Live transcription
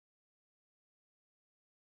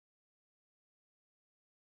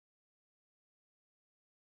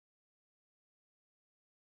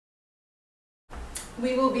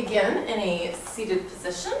We will begin in a seated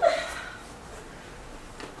position.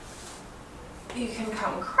 You can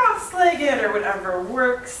come cross-legged or whatever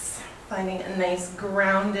works, finding a nice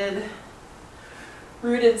grounded,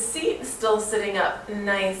 rooted seat, still sitting up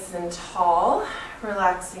nice and tall,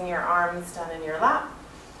 relaxing your arms down in your lap,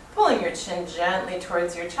 pulling your chin gently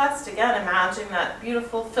towards your chest. Again, imagine that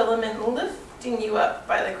beautiful filament lifting you up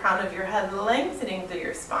by the crown of your head, lengthening through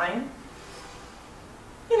your spine.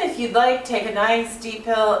 And if you'd like, take a nice deep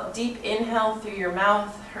inhale through your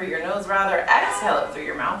mouth, or your nose rather, exhale it through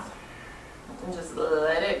your mouth, and just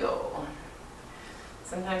let it go.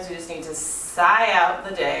 Sometimes you just need to sigh out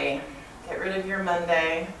the day, get rid of your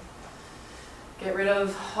Monday, get rid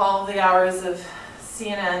of all the hours of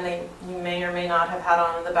CNN that you may or may not have had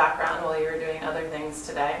on in the background while you were doing other things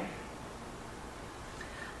today.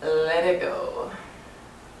 Let it go.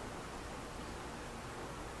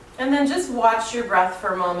 And then just watch your breath for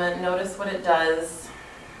a moment. Notice what it does.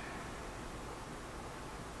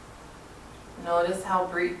 Notice how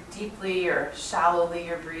deeply or shallowly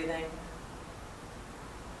you're breathing.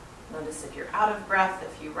 Notice if you're out of breath,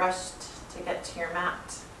 if you rushed to get to your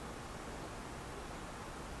mat.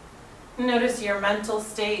 Notice your mental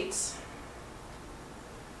state.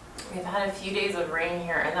 We've had a few days of rain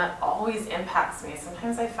here, and that always impacts me.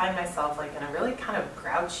 Sometimes I find myself like in a really kind of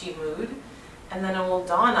grouchy mood, and then it will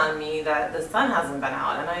dawn on me that the sun hasn't been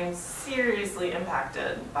out, and I'm seriously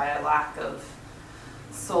impacted by a lack of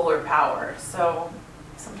solar power. So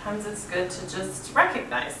sometimes it's good to just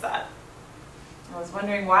recognize that. I was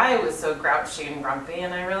wondering why I was so grouchy and grumpy,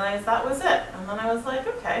 and I realized that was it. And then I was like,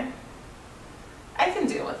 okay, I can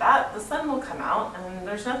deal with that. The sun will come out, and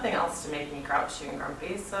there's nothing else to make me grouchy and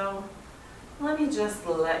grumpy, so let me just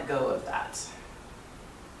let go of that.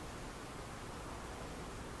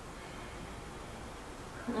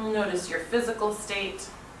 Notice your physical state.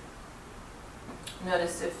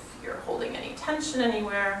 Notice if you're holding any tension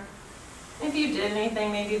anywhere. If you did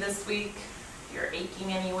anything maybe this week, if you're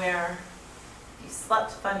aching anywhere, if you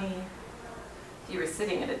slept funny, if you were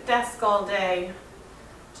sitting at a desk all day,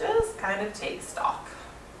 just kind of take stock.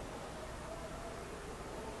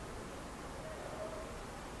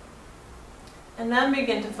 And then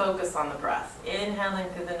begin to focus on the breath, inhaling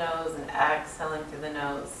through the nose and exhaling through the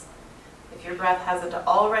nose. If your breath hasn't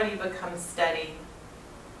already become steady,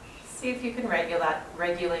 see if you can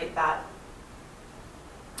regulate that.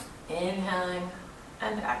 Inhaling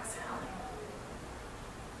and exhaling.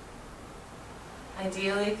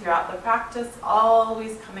 Ideally, throughout the practice,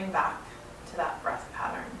 always coming back to that breath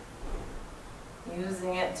pattern.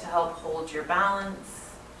 Using it to help hold your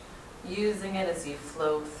balance, using it as you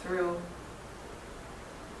flow through.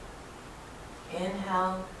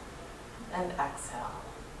 Inhale and exhale.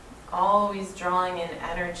 Always drawing in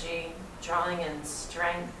energy, drawing in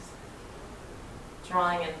strength,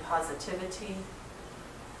 drawing in positivity,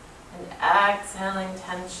 and exhaling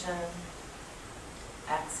tension,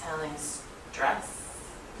 exhaling stress,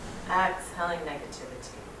 exhaling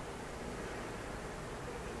negativity.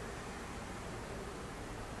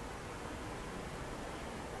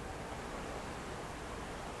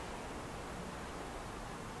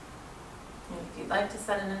 If you'd like to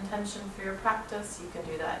set an intention for your practice, you can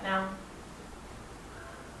do that now.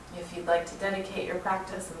 If you'd like to dedicate your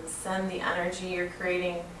practice and send the energy you're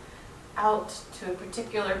creating out to a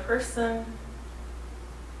particular person,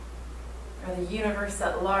 or the universe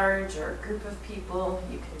at large, or a group of people,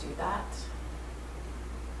 you can do that.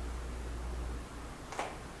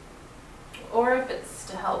 Or if it's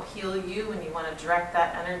to help heal you and you want to direct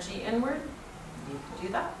that energy inward, you can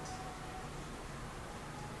do that.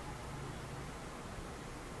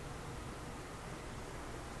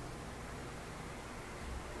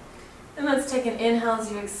 And let's take an inhale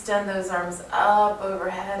as you extend those arms up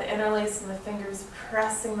overhead, interlacing the fingers,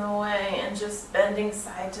 pressing them away, and just bending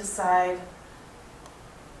side to side.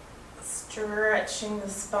 Stretching the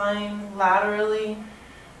spine laterally,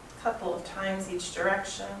 a couple of times each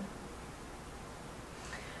direction.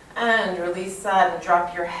 And release that and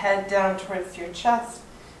drop your head down towards your chest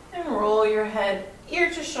and roll your head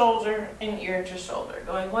ear to shoulder and ear to shoulder,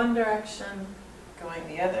 going one direction, going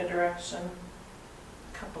the other direction.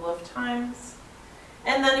 Couple of times.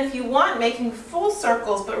 And then if you want, making full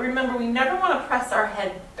circles, but remember, we never want to press our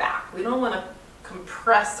head back. We don't want to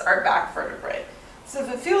compress our back vertebrae. So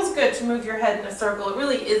if it feels good to move your head in a circle, it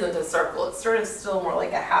really isn't a circle. It's sort of still more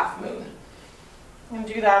like a half moon. And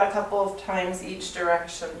do that a couple of times each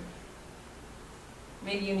direction.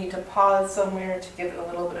 Maybe you need to pause somewhere to give it a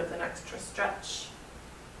little bit of an extra stretch.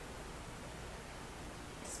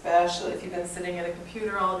 Especially if you've been sitting at a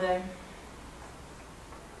computer all day.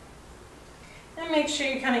 And Make sure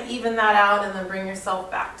you kind of even that out and then bring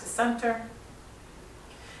yourself back to center.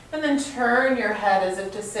 And then turn your head as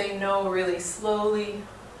if to say no really slowly,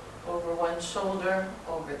 over one shoulder,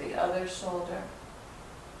 over the other shoulder.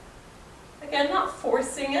 Again, not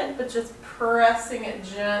forcing it, but just pressing it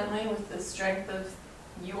gently with the strength of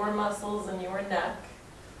your muscles and your neck.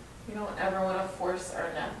 You don't ever want to force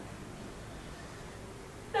our neck.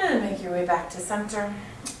 And make your way back to center.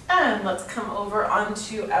 And let's come over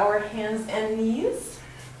onto our hands and knees.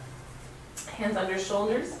 Hands under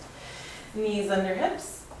shoulders, knees under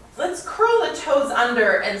hips. Let's curl the toes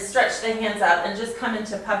under and stretch the hands out and just come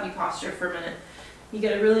into puppy posture for a minute. You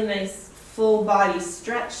get a really nice full body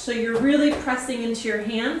stretch. So you're really pressing into your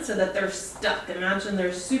hands so that they're stuck. Imagine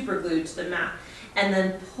they're super glued to the mat. And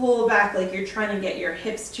then pull back like you're trying to get your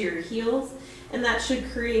hips to your heels. And that should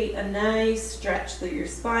create a nice stretch through your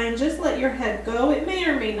spine. Just let your head go. It may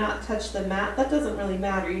or may not touch the mat. That doesn't really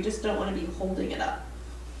matter. You just don't want to be holding it up.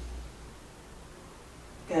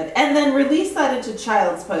 Good. And then release that into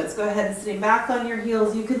child's pose. Go ahead and sitting back on your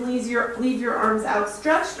heels. You can leave your arms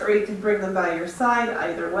outstretched, or you can bring them by your side,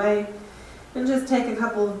 either way. And just take a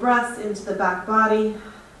couple of breaths into the back body.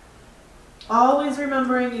 Always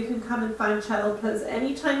remembering you can come and find child pose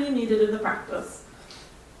anytime you need it in the practice.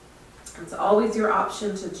 It's always your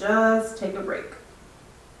option to just take a break.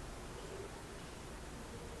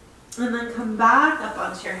 And then come back up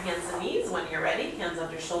onto your hands and knees when you're ready. Hands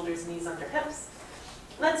under shoulders, knees under hips.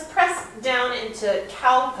 Let's press down into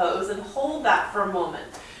cow pose and hold that for a moment.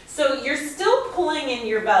 So you're still pulling in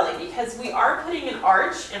your belly because we are putting an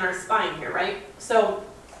arch in our spine here, right? So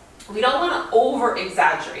we don't want to over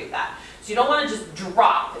exaggerate that. So you don't want to just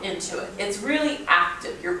drop into it. It's really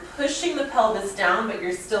active. You're pushing the pelvis down, but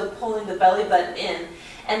you're still pulling the belly button in.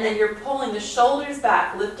 And then you're pulling the shoulders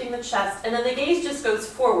back, lifting the chest, and then the gaze just goes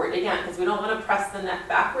forward again because we don't want to press the neck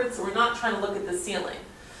backwards, so we're not trying to look at the ceiling.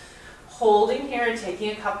 Holding here and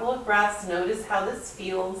taking a couple of breaths. Notice how this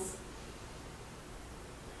feels.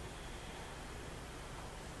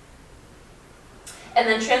 And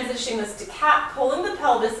then transitioning this to cat, pulling the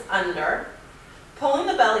pelvis under, pulling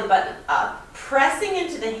the belly button up, pressing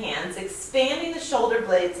into the hands, expanding the shoulder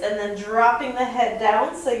blades, and then dropping the head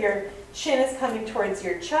down so your chin is coming towards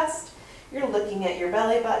your chest. You're looking at your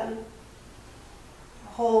belly button.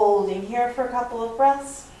 Holding here for a couple of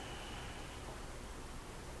breaths.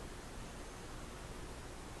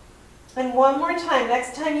 And one more time.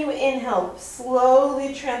 Next time you inhale,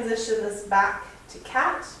 slowly transition this back to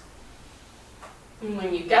cat. And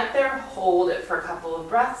when you get there, hold it for a couple of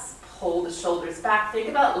breaths. Pull the shoulders back. Think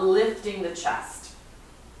about lifting the chest.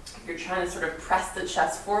 You're trying to sort of press the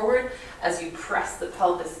chest forward as you press the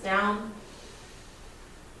pelvis down.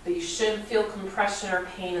 But you shouldn't feel compression or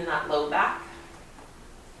pain in that low back.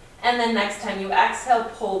 And then next time you exhale,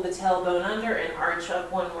 pull the tailbone under and arch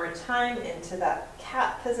up one more time into that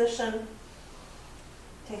cat position.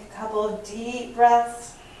 Take a couple of deep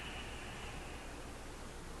breaths.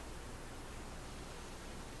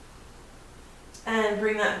 And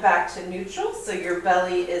bring that back to neutral. So your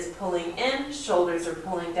belly is pulling in, shoulders are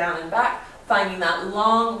pulling down and back, finding that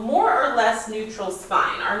long, more or less neutral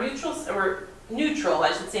spine. Our neutral,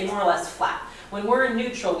 I should say, more or less flat. When we're in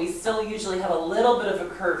neutral, we still usually have a little bit of a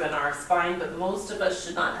curve in our spine, but most of us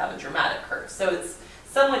should not have a dramatic curve. So it's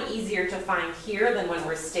somewhat easier to find here than when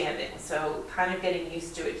we're standing. So kind of getting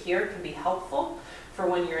used to it here can be helpful for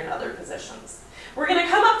when you're in other positions. We're going to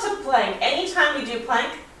come up to plank. Anytime we do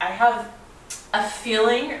plank, I have a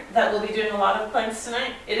feeling that we'll be doing a lot of planks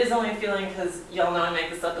tonight. It is only a feeling because y'all know I make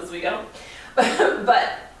this up as we go.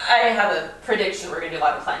 But I have a prediction we're going to do a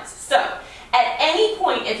lot of planks. So at any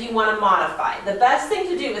point, if you want to modify, the best thing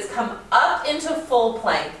to do is come up into full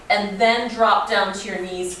plank and then drop down to your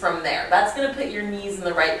knees from there. That's going to put your knees in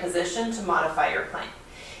the right position to modify your plank.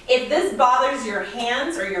 If this bothers your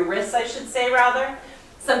hands, or your wrists I should say rather,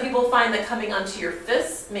 some people find that coming onto your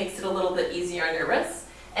fists makes it a little bit easier on your wrists.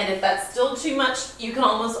 And if that's still too much, you can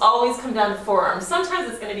almost always come down to forearms. Sometimes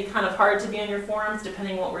it's going to be kind of hard to be on your forearms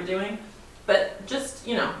depending on what we're doing. But just,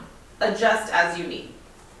 adjust as you need.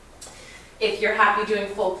 If you're happy doing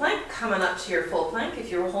full plank, coming up to your full plank. If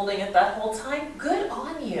you were holding it that whole time, good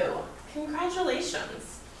on you.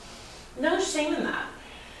 Congratulations. No shame in that.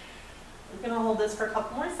 We're going to hold this for a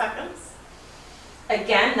couple more seconds.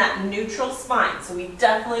 Again, that neutral spine. So we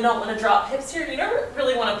definitely don't want to drop hips here. You don't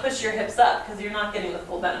really want to push your hips up because you're not getting the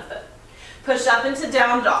full benefit. Push up into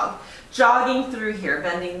down dog. Jogging through here,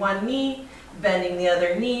 bending one knee, bending the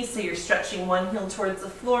other knee, so you're stretching one heel towards the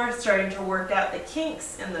floor, starting to work out the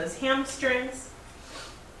kinks in those hamstrings.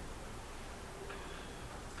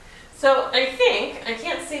 So I think, I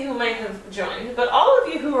can't see who might have joined, but all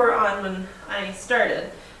of you who were on when I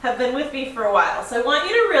started have been with me for a while. So I want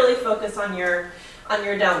you to really focus on your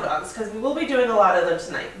down dogs, because we will be doing a lot of them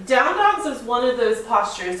tonight. Down dogs is one of those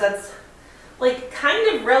postures that's like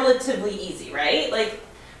kind of relatively easy, right? Like,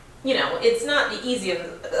 you know, it's not the easiest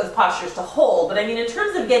of postures to hold, but I mean in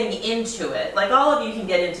terms of getting into it, like all of you can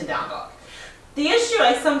get into down dog. The issue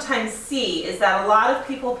I sometimes see is that a lot of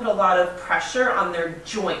people put a lot of pressure on their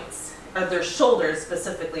joints, or their shoulders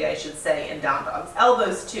specifically, I should say, in down dogs.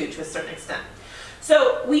 Elbows too, to a certain extent.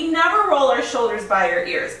 So we never roll our shoulders by our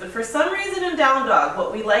ears, but for some reason in down dog,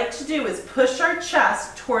 what we like to do is push our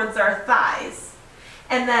chest towards our thighs,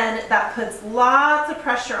 and then that puts lots of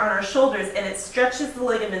pressure on our shoulders, and it stretches the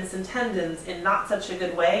ligaments and tendons in not such a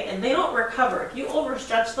good way, and they don't recover. If you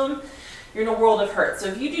overstretch them, you're in a world of hurt. So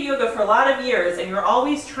if you do yoga for a lot of years and you're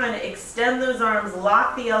always trying to extend those arms,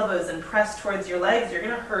 lock the elbows, and press towards your legs, you're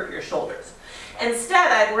going to hurt your shoulders. Instead,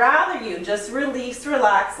 I'd rather you just release,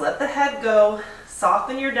 relax, let the head go,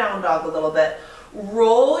 soften your down dog a little bit,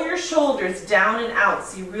 roll your shoulders down and out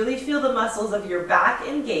so you really feel the muscles of your back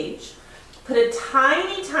engage. Put a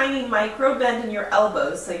tiny, tiny micro bend in your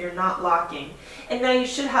elbows so you're not locking. And now you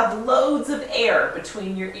should have loads of air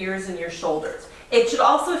between your ears and your shoulders. It should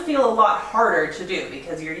also feel a lot harder to do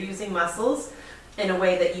because you're using muscles in a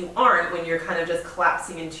way that you aren't when you're kind of just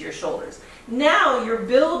collapsing into your shoulders. Now you're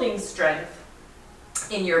building strength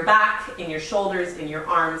in your back, in your shoulders, in your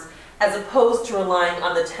arms, as opposed to relying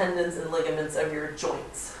on the tendons and ligaments of your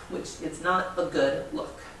joints, which is not a good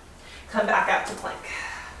look. Come back out to plank.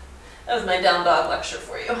 That was my down dog lecture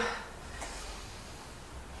for you.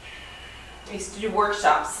 I used to do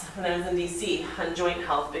workshops when I was in DC on joint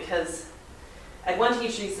health because I had one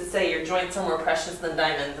teacher used to say your joints are more precious than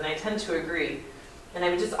diamonds, and I tend to agree. And I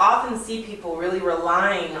would just often see people really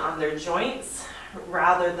relying on their joints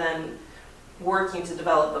rather than working to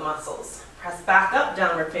develop the muscles. Press back up,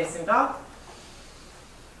 downward facing dog.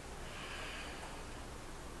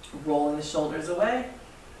 Rolling the shoulders away.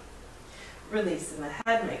 Releasing the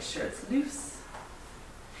head, make sure it's loose.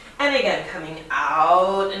 And again, coming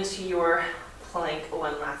out into your plank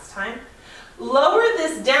one last time. Lower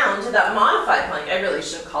this down to that modified plank. I really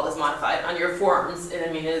shouldn't call this modified on your forearms.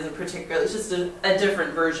 I mean, it isn't particular, it's just a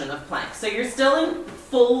different version of plank. So you're still in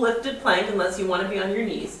full lifted plank unless you want to be on your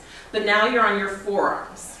knees, but now you're on your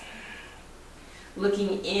forearms.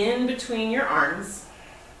 Looking in between your arms.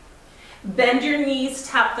 Bend your knees,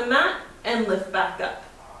 tap the mat, and lift back up.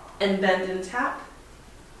 And bend and tap,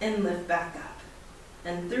 and lift back up.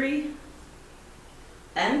 And 3,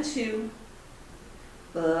 and 2,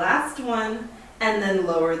 the last one, and then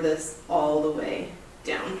lower this all the way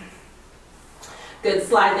down. Good,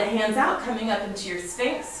 slide the hands out, coming up into your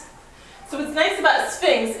Sphinx. So what's nice about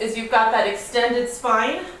Sphinx is you've got that extended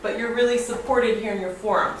spine, but you're really supported here in your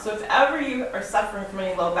forearm. So if ever you are suffering from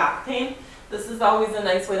any low back pain, this is always a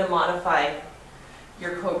nice way to modify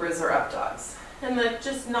your cobras or up dogs. And then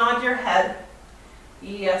just nod your head,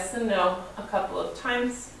 yes and no, a couple of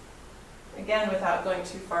times. Again, without going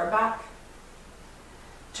too far back.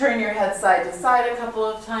 Turn your head side to side a couple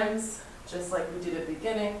of times, just like we did at the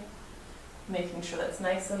beginning, making sure that's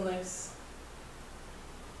nice and loose.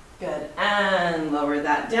 Good, and lower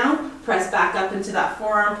that down. Press back up into that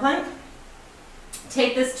forearm plank.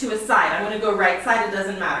 Take this to a side. I'm going to go right side, it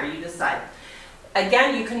doesn't matter, you decide.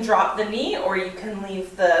 Again, you can drop the knee or you can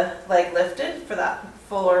leave the leg lifted for that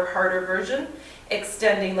fuller, harder version.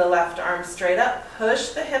 Extending the left arm straight up. Push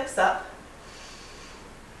the hips up.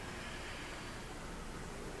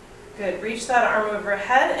 Good. Reach that arm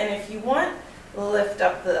overhead, and if you want, lift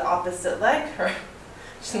up the opposite leg, or I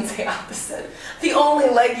shouldn't say opposite. The only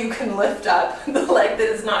leg you can lift up, the leg that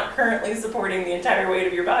is not currently supporting the entire weight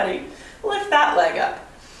of your body, lift that leg up.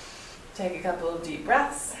 Take a couple of deep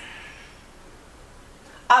breaths.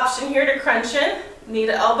 Option here to crunch in, knee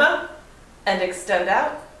to elbow, and extend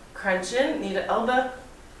out. Crunch in, knee to elbow,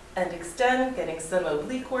 and extend, getting some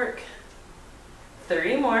oblique work.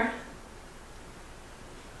 3 more.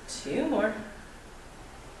 2 more.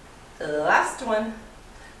 The last one.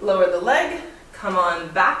 Lower the leg, come on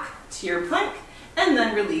back to your plank, and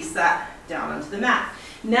then release that down onto the mat.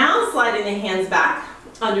 Now sliding the hands back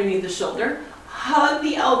underneath the shoulder, hug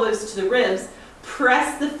the elbows to the ribs,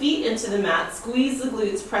 press the feet into the mat, squeeze the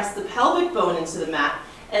glutes, press the pelvic bone into the mat,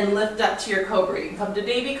 and lift up to your cobra. You can come to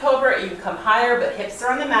baby cobra, you can come higher, but hips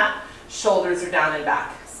are on the mat, shoulders are down and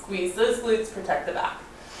back. Squeeze those glutes, protect the back.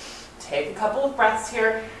 Take a couple of breaths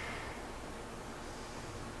here.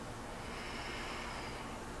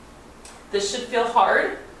 This should feel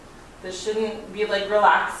hard, This shouldn't be like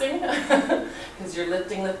relaxing because you're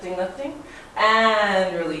lifting, lifting, lifting.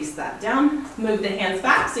 And release that down. Move the hands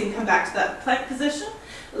back so you can come back to that plank position.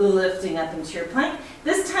 Lifting up into your plank.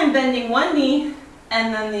 This time bending one knee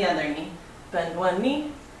and then the other knee. Bend one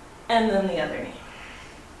knee and then the other knee.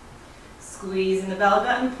 Squeezing the belly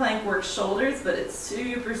button. Plank works shoulders, but it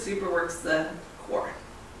super, super works the core.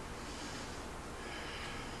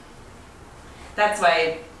 That's why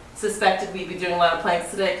I suspected we'd be doing a lot of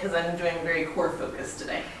planks today, because I'm doing very core focused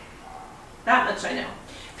today. That much I know.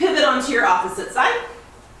 Pivot onto your opposite side.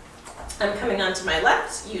 I'm coming onto my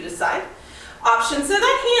left, you decide. Option, so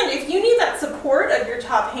that hand, if you need that support of your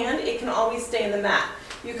top hand, it can always stay in the mat.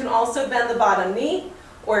 You can also bend the bottom knee,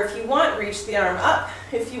 or if you want, reach the arm up.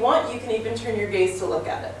 If you want, you can even turn your gaze to look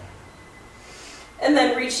at it. And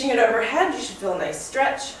then reaching it overhead, you should feel a nice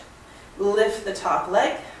stretch. Lift the top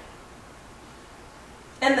leg.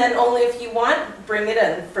 And then only if you want, bring it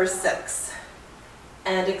in for 6.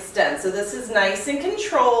 And extend. So this is nice and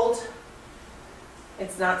controlled.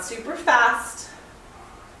 It's not super fast.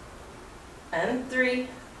 And 3.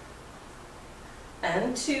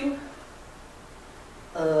 And 2.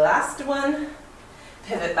 Last one.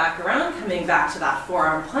 Pivot back around, coming back to that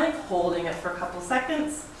forearm plank, holding it for a couple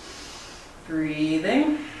seconds.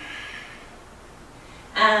 Breathing.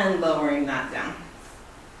 And lowering that down.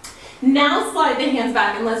 Now slide the hands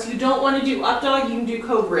back. Unless you don't want to do up dog, you can do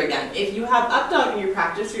cobra again. If you have up dog in your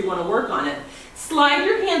practice or you want to work on it, slide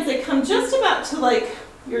your hands, they come just about to like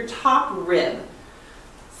your top rib.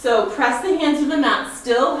 So press the hands to the mat,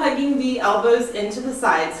 still hugging the elbows into the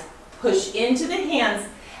sides, push into the hands,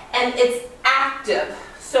 and it's active.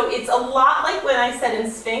 So it's a lot like when I said in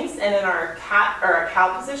Sphinx and in our cat or our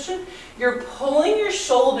cow position, you're pulling your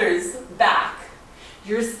shoulders back.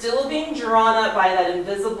 You're still being drawn up by that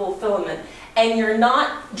invisible filament, and you're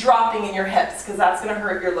not dropping in your hips because that's going to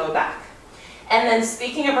hurt your low back. And then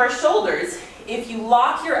speaking of our shoulders, if you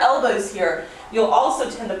lock your elbows here, you'll also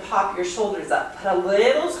tend to pop your shoulders up. Put a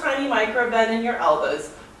little tiny micro bend in your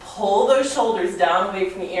elbows, pull those shoulders down away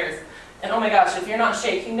from the ears. And oh my gosh, if you're not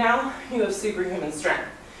shaking now, you have superhuman strength.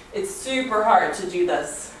 It's super hard to do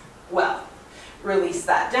this well. Release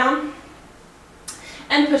that down.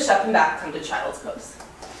 And push up and back, come to child's pose.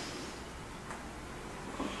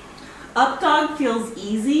 Up dog feels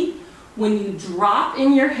easy when you drop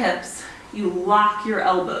in your hips, you lock your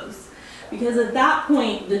elbows. Because at that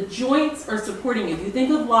point, the joints are supporting you. If you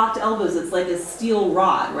think of locked elbows, it's like a steel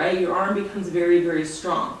rod, right? Your arm becomes very, very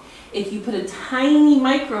strong. If you put a tiny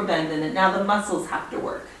micro bend in it, now the muscles have to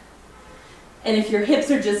work. And if your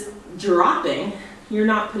hips are just dropping, you're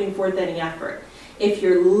not putting forth any effort. If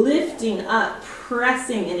you're lifting up,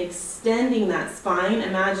 pressing and extending that spine,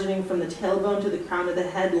 imagining from the tailbone to the crown of the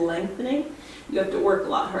head lengthening, you have to work a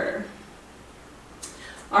lot harder.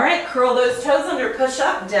 All right, curl those toes under, push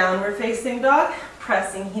up, downward facing dog,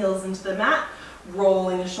 pressing heels into the mat,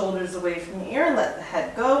 rolling the shoulders away from the ear, let the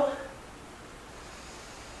head go.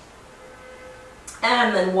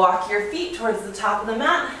 And then walk your feet towards the top of the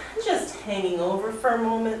mat, just hanging over for a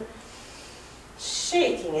moment,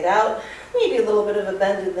 shaking it out. Maybe a little bit of a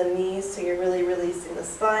bend in the knees so you're really releasing the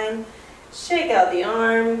spine. Shake out the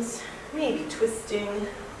arms, maybe twisting.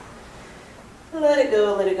 Let it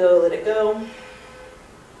go, let it go, let it go.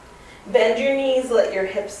 Bend your knees, let your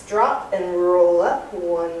hips drop and roll up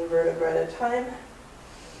one vertebra at a time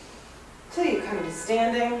till you come to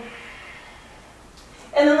standing.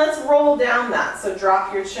 And then let's roll down that. So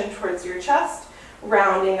drop your chin towards your chest,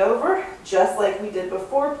 rounding over, just like we did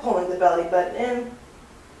before, pulling the belly button in.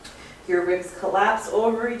 Your ribs collapse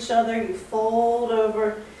over each other, you fold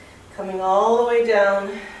over, coming all the way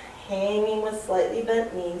down, hanging with slightly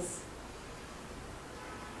bent knees.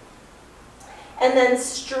 And then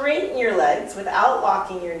straighten your legs without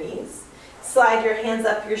locking your knees. Slide your hands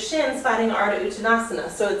up your shins, finding Ardha Uttanasana.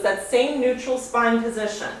 So it's that same neutral spine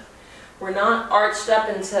position. We're not arched up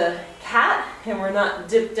into cat, and we're not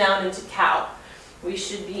dipped down into cow. We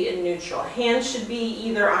should be in neutral. Hands should be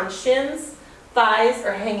either on shins, thighs,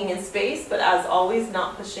 or hanging in space, but as always,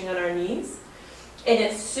 not pushing on our knees. And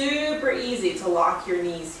it's super easy to lock your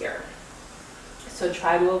knees here. So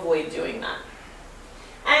try to avoid doing that.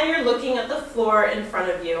 And you're looking at the floor in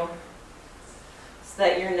front of you so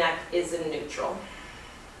that your neck is in neutral.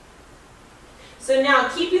 So now,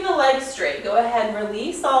 keeping the legs straight, go ahead and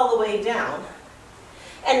release all the way down.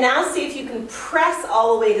 And now see if you can press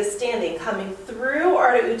all the way to standing, coming through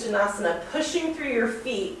Ardha Uttanasana, pushing through your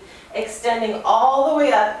feet, extending all the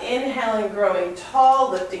way up, inhaling, growing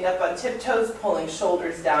tall, lifting up on tiptoes, pulling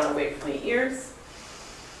shoulders down away from the ears.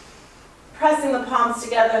 Pressing the palms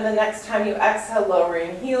together, and the next time you exhale,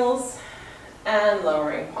 lowering heels and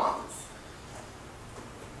lowering palms.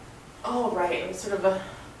 All right, it was sort of a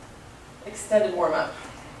extended warm-up.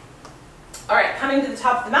 All right, coming to the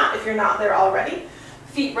top of the mat if you're not there already.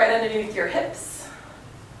 Feet right underneath your hips.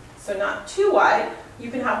 So not too wide. You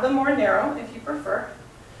can have them more narrow if you prefer.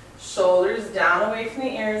 Shoulders down away from the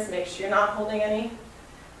ears. Make sure you're not holding any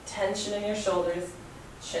tension in your shoulders.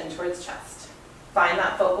 Chin towards chest. Find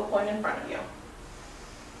that focal point in front of you.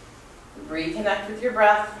 Reconnect with your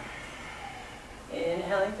breath.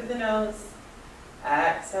 Inhaling through the nose.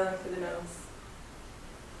 Exhaling through the nose.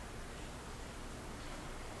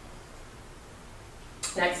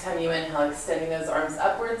 Next time you inhale, extending those arms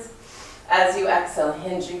upwards. As you exhale,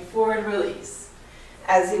 hinging forward, release.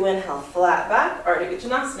 As you inhale, flat back, Ardha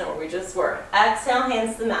Uttanasana, where we just were. Exhale,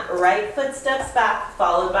 hands to the mat. Right foot steps back,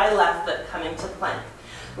 followed by left foot coming to plank.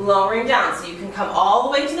 Lowering down, so you can come all the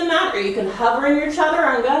way to the mat, or you can hover in your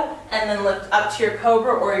chaturanga, and then lift up to your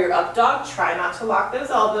cobra or your up dog. Try not to lock those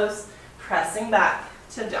elbows. Pressing back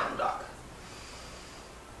to down dog.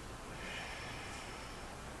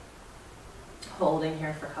 Holding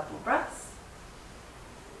here for a couple breaths.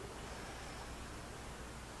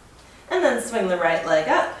 And then swing the right leg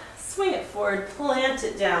up, swing it forward, plant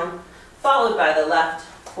it down, followed by the left,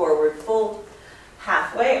 forward fold.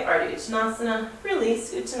 Halfway, Ardha Uttanasana,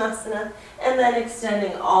 release Uttanasana, and then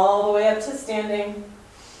extending all the way up to standing,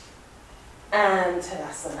 and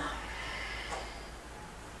Tadasana.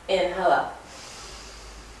 Inhale up.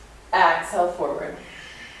 Exhale forward.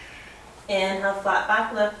 Inhale, flat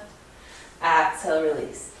back lift. Exhale,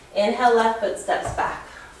 release. Inhale, left foot steps back,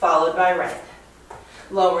 followed by right.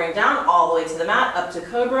 Lowering down all the way to the mat, up to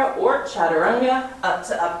cobra or chaturanga, up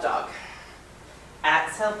to up dog.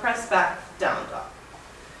 Exhale, press back, down dog.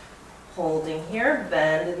 Holding here,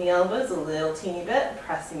 bend in the elbows a little teeny bit,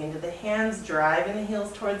 pressing into the hands, driving the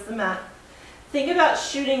heels towards the mat. Think about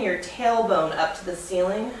shooting your tailbone up to the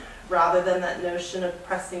ceiling rather than that notion of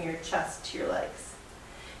pressing your chest to your legs.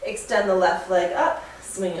 Extend the left leg up,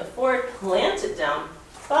 swing it forward, plant it down,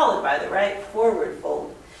 followed by the right, forward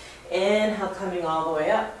fold. Inhale, coming all the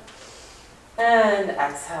way up, and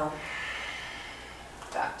exhale,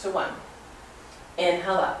 back to one.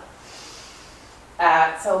 Inhale up,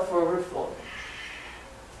 exhale, forward fold.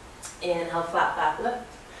 Inhale, flat back lift.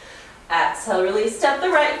 Exhale, release, step the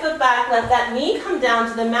right foot back, let that knee come down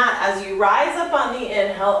to the mat as you rise up on the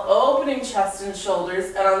inhale, opening chest and shoulders,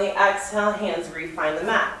 and on the exhale, hands refine the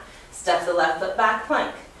mat. Step the left foot back,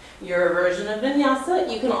 plank. Your version of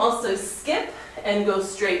Vinyasa, you can also skip and go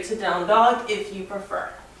straight to down dog if you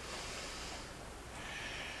prefer.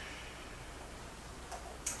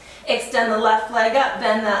 Extend the left leg up,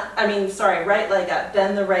 right leg up,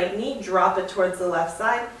 bend the right knee, drop it towards the left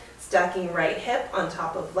side, stacking right hip on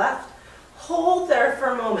top of left. Hold there for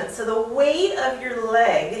a moment. So the weight of your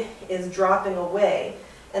leg is dropping away,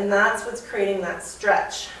 and that's what's creating that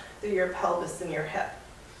stretch through your pelvis and your hip.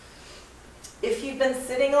 If you've been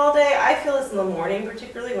sitting all day, I feel this in the morning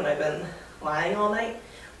particularly when I've been lying all night,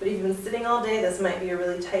 but if you've been sitting all day, this might be a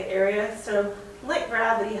really tight area, so let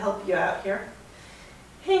gravity help you out here.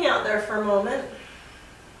 Hang out there for a moment.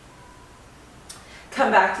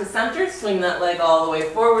 Come back to center, swing that leg all the way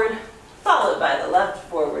forward, followed by the left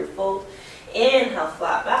forward fold. Inhale,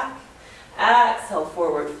 flat back. Exhale,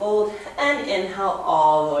 forward fold, and inhale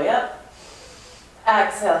all the way up.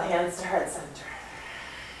 Exhale, hands to heart center.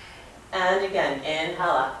 And again, inhale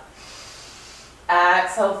up.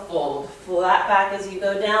 Exhale, fold. Flat back as you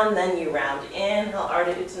go down, then you round. Inhale,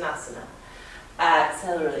 Ardha Uttanasana.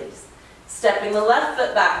 Exhale, release. Stepping the left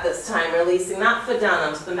foot back this time, releasing that foot down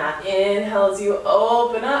onto the mat. Inhale as you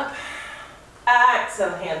open up.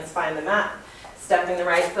 Exhale, hands find the mat. Stepping the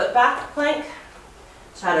right foot back, plank.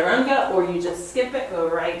 Chaturanga, or you just skip it, go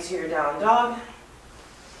right to your down dog.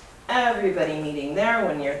 Everybody meeting there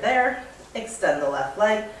when you're there. Extend the left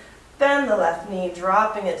leg. Bend the left knee,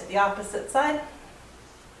 dropping it to the opposite side.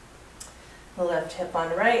 The left hip on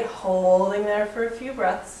right, holding there for a few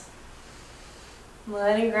breaths.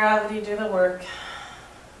 Letting gravity do the work.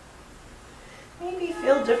 Maybe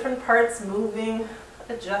feel different parts moving,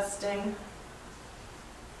 adjusting.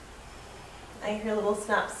 I hear little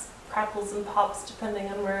snaps, crackles, and pops depending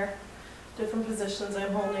on where different positions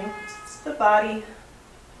I'm holding. Just the body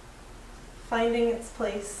finding its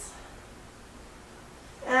place.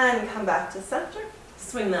 And come back to center.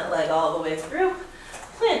 Swing that leg all the way through.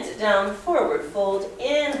 Plant it down, forward fold.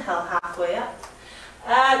 Inhale, halfway up.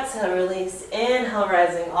 Exhale, release. Inhale,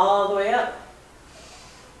 rising all the way up.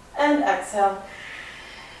 And exhale,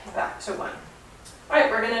 back to one. All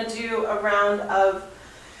right, we're going to do a round of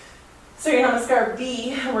Surya Namaskar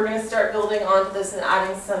B. We're going to start building onto this and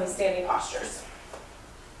adding some standing postures.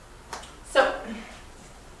 So,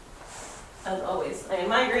 As always, I am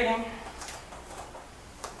migrating.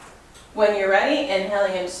 When you're ready,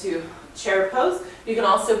 inhaling into chair pose. You can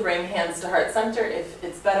also bring hands to heart center if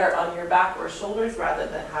it's better on your back or shoulders rather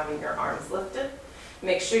than having your arms lifted.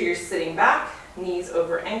 Make sure you're sitting back, knees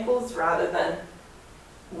over ankles rather than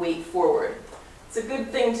weight forward. It's a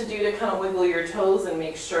good thing to do to kind of wiggle your toes and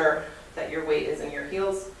make sure that your weight is in your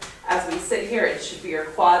heels. As we sit here, it should be your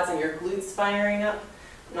quads and your glutes firing up,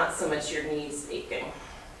 not so much your knees aching.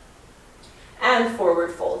 And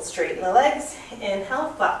forward fold, straighten the legs. Inhale,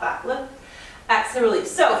 flat back lift. Exhale,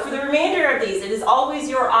 release. So for the remainder of these, it is always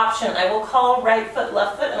your option. I will call right foot,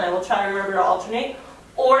 left foot, and I will try to remember to alternate.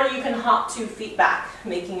 Or you can hop 2 feet back,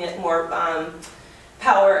 making it more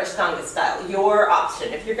power Ashtanga style. Your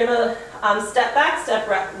option. If you're going to step back, step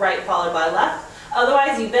right followed by left.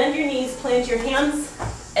 Otherwise, you bend your knees, plant your hands,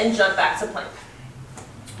 and jump back to plank.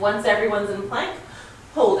 Once everyone's in plank,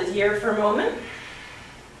 hold it here for a moment.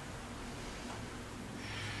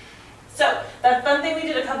 So that fun thing we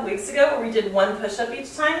did a couple weeks ago where we did 1 push-up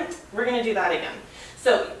each time, we're going to do that again.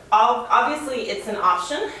 So obviously it's an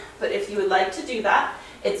option, but if you would like to do that,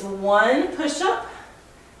 it's 1 push-up,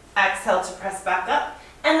 exhale to press back up,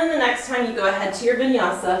 and then the next time you go ahead to your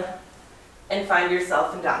Vinyasa and find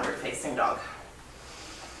yourself in downward facing dog.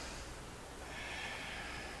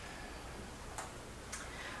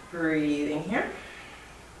 Breathing here.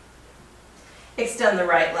 Extend the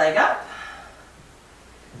right leg up.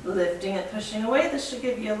 Lifting it, pushing away. This should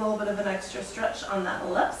give you a little bit of an extra stretch on that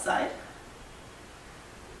left side.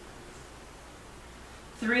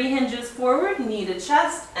 3 hinges forward, knee to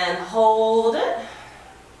chest, and hold it.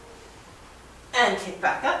 And kick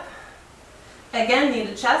back up. Again, knee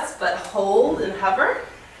to chest, but hold and hover.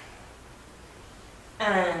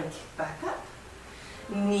 And kick back up.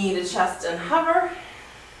 Knee to chest and hover.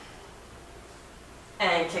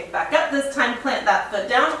 And kick back up. This time plant that foot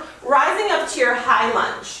down, rising up to your high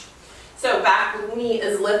lunge. So back knee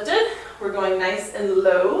is lifted. We're going nice and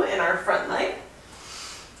low in our front leg.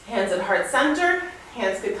 Hands at heart center.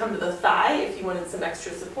 Hands could come to the thigh if you wanted some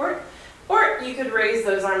extra support. Or you could raise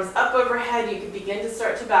those arms up overhead. You could begin to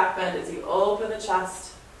start to back bend as you open the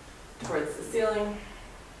chest towards the ceiling.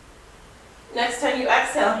 Next time you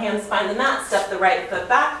exhale, hands find the mat. Step the right foot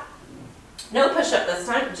back. No push-up this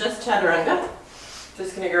time, just chaturanga.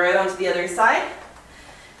 Just going to go right onto the other side.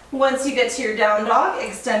 Once you get to your down dog,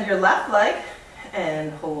 extend your left leg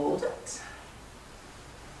and hold it.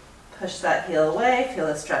 Push that heel away, feel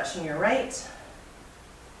a stretch in your right.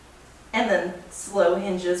 And then slow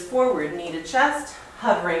hinges forward, knee to chest,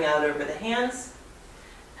 hovering out over the hands.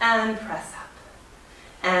 And press up.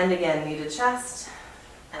 And again, knee to chest,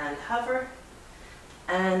 and hover,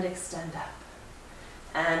 and extend up.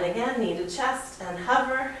 And again, knee to chest, and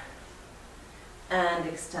hover, and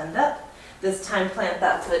extend up. This time plant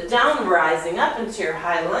that foot down, rising up into your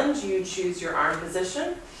high lunge. You choose your arm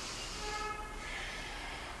position.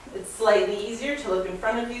 It's slightly easier to look in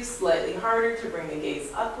front of you, slightly harder to bring the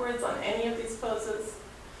gaze upwards on any of these poses.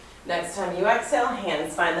 Next time you exhale,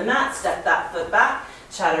 hands find the mat, step that foot back,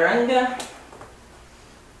 chaturanga,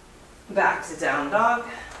 back to down dog.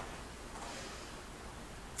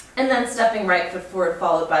 And then stepping right foot forward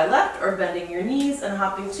followed by left, or bending your knees and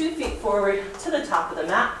hopping 2 feet forward to the top of the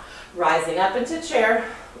mat, rising up into chair,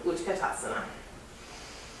 Utkatasana.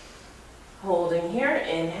 Holding here,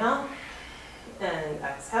 inhale and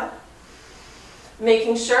exhale.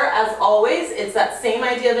 Making sure, as always, it's that same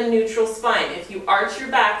idea of a neutral spine. If you arch your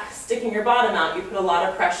back, sticking your bottom out, you put a lot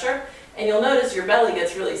of pressure, and you'll notice your belly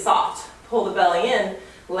gets really soft. Pull the belly in,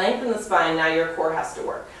 lengthen the spine, now your core has to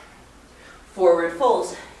work. Forward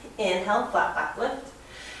fold. Inhale, flat back lift.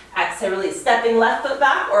 Exhale, release. Stepping left foot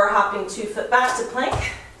back or hopping 2 foot back to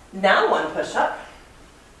plank. Now 1 push up.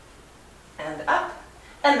 And up.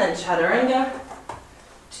 And then chaturanga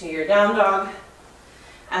to your down dog.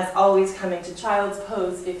 As always, coming to child's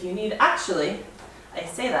pose if you need. Actually, I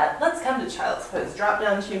say that. Let's come to child's pose. Drop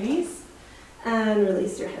down to your knees and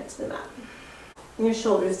release your head to the mat. Your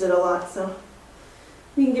shoulders did a lot, so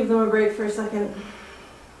we can give them a break for a second.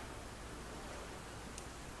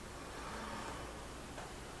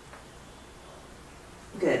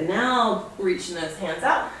 Good, now reaching those hands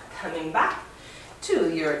out, coming back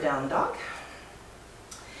to your down dog.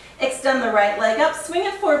 Extend the right leg up, swing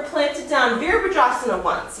it forward, plant it down, Virabhadrasana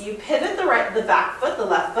 1. So you pivot the back foot, the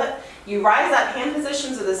left foot, you rise up, hand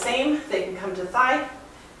positions are the same. They can come to thigh,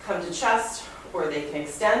 come to chest, or they can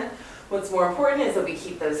extend. What's more important is that we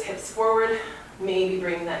keep those hips forward, maybe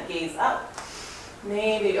bring that gaze up,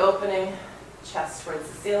 maybe opening chest towards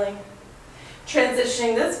the ceiling.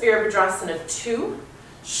 Transitioning this, Virabhadrasana 2.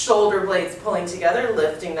 Shoulder blades pulling together,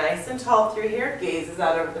 lifting nice and tall through here. Gaze is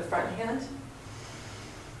out over the front hand.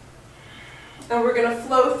 And we're going to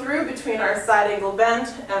flow through between our side angle bend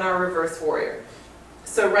and our reverse warrior.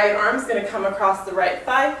 So right arm's going to come across the right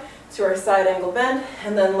thigh to our side angle bend,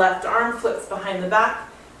 and then left arm flips behind the back,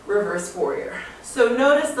 reverse warrior. So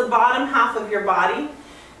notice the bottom half of your body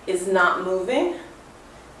is not moving.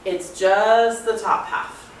 It's just the top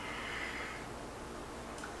half.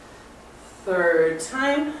 Third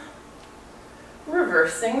time,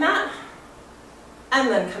 reversing that, and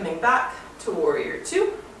then coming back to warrior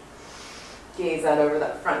two. Gaze out over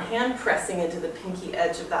that front hand, pressing into the pinky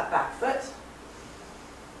edge of that back foot.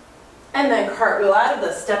 And then cartwheel out of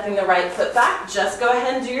this, stepping the right foot back. Just go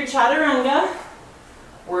ahead and do your chaturanga.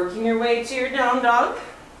 Working your way to your down dog.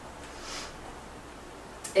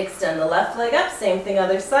 Extend the left leg up, same thing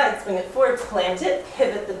other side. Swing it forward, plant it,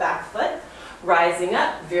 pivot the back foot. Rising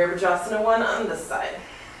up, Virabhadrasana 1 on this side.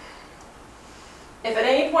 If at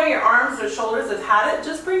any point your arms or shoulders have had it,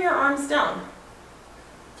 just bring your arms down.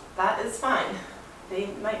 That is fine. They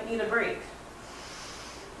might need a break.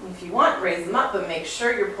 If you want, raise them up, but make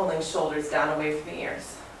sure you're pulling shoulders down away from the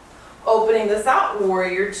ears. Opening this out,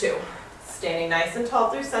 warrior two. Standing nice and tall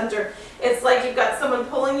through center. It's like you've got someone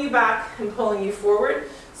pulling you back and pulling you forward,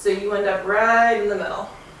 so you end up right in the middle.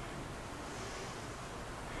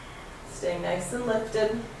 Staying nice and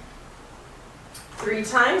lifted. 3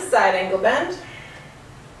 times, side angle bend.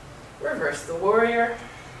 Reverse the warrior.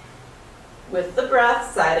 With the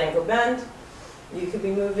breath, side angle bend. You could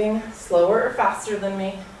be moving slower or faster than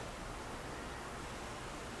me.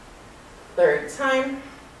 Third time.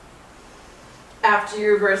 After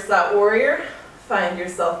you reverse that warrior, find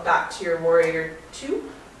yourself back to your warrior two.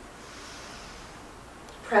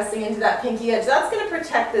 Pressing into that pinky edge. That's going to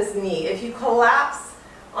protect this knee. If you collapse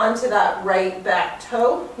onto that right back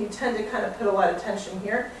toe, you tend to kind of put a lot of tension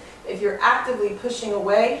here. If you're actively pushing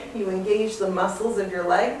away, you engage the muscles of your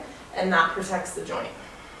leg, and that protects the joint.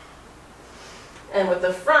 And with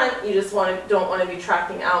the front, you just don't want to be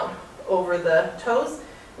tracking out over the toes.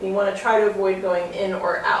 You want to try to avoid going in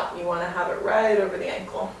or out. You want to have it right over the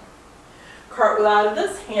ankle. Cartwheel out of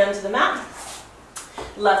this, hand to the mat.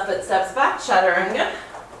 Left foot steps back, chaturanga.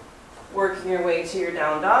 Working your way to your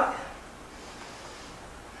down dog.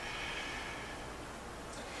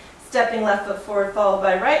 Stepping left foot forward followed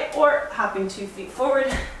by right, or hopping 2 feet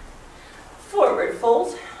forward. Forward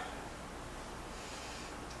fold.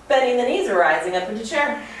 Bending the knees or rising up into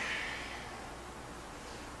chair.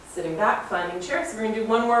 Sitting back, finding chair. So we're going to do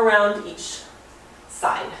 1 more round each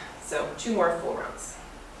side. So 2 more full rounds.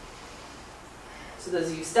 So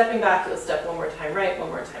those of you stepping back, you'll step 1 more time right, 1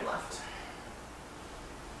 more time left.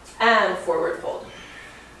 And forward fold.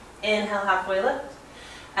 Inhale, halfway lift.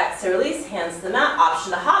 Exhale, release, hands to the mat.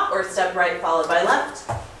 Option to hop or step right followed by left.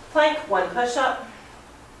 Plank, 1 push up.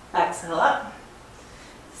 Exhale up.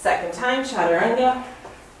 Second time, chaturanga.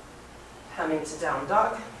 Coming to down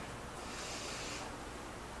dog.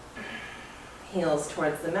 Heels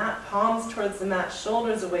towards the mat, palms towards the mat,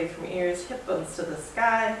 shoulders away from ears, hip bones to the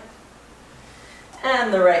sky.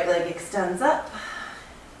 And the right leg extends up.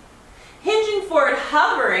 Hinging forward,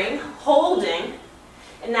 hovering, holding,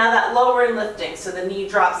 and now that lower and lifting. So the knee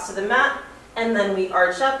drops to the mat, and then we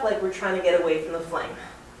arch up like we're trying to get away from the flame.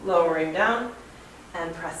 Lowering down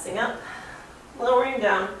and pressing up. Lowering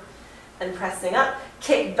down and pressing up.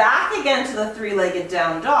 Kick back again to the 3-legged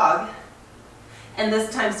down dog. And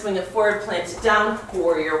this time swing it forward, plant it down,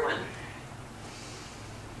 warrior 1.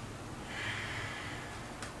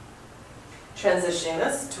 Transitioning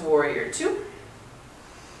this to warrior 2.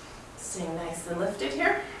 Staying nice and lifted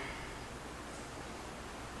here.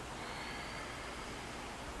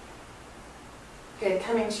 Good,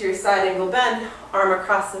 coming to your side angle bend, arm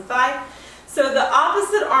across the thigh. So the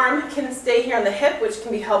opposite arm can stay here on the hip, which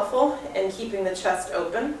can be helpful in keeping the chest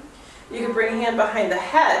open. You can bring a hand behind the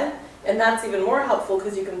head, and that's even more helpful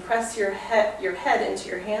because you can press your head into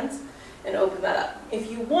your hands and open that up.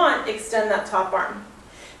 If you want, extend that top arm.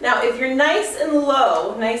 Now, if you're nice and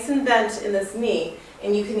low, nice and bent in this knee,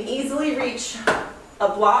 and you can easily reach a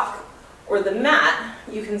block or the mat,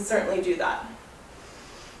 you can certainly do that.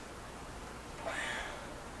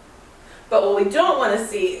 But what we don't want to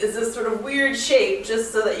see is this sort of weird shape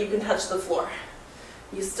just so that you can touch the floor.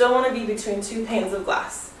 You still want to be between 2 panes of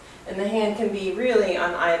glass. And the hand can be really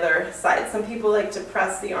on either side. Some people like to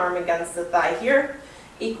press the arm against the thigh here.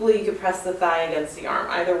 Equally, you could press the thigh against the arm.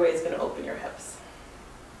 Either way is going to open your hips.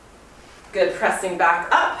 Good, pressing back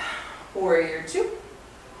up, warrior 2.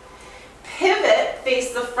 Pivot,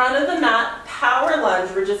 face the front of the mat, power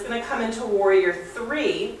lunge. We're just going to come into warrior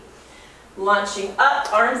 3. Launching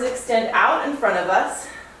up, arms extend out in front of us.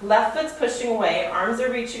 Left foot's pushing away, arms are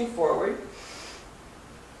reaching forward.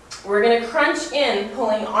 We're going to crunch in,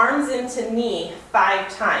 pulling arms into knee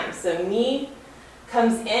 5 times. So knee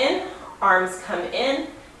comes in, arms come in,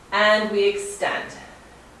 and we extend.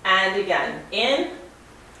 And again, in,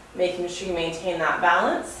 making sure you maintain that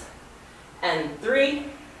balance. And 3,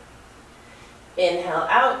 inhale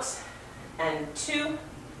out, and 2,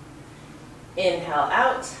 inhale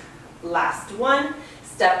out, last 1.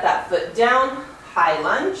 Step that foot down, high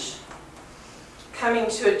lunge. Coming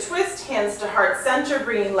to a twist, hands to heart center,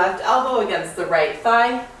 bringing left elbow against the right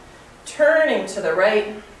thigh, turning to the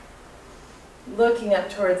right, looking up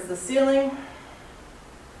towards the ceiling,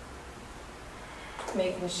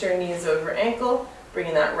 making sure knees over ankle,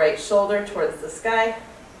 bringing that right shoulder towards the sky,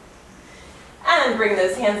 and bring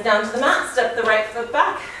those hands down to the mat, step the right foot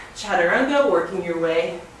back, chaturanga, working your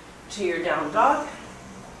way to your down dog.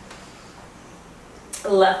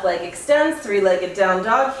 Left leg extends, 3-legged down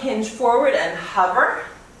dog, hinge forward and hover.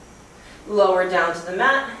 Lower down to the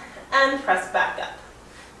mat and press back up.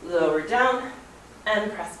 Lower down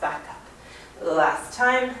and press back up. Last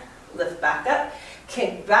time, lift back up.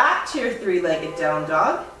 Kick back to your 3-legged down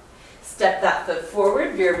dog. Step that foot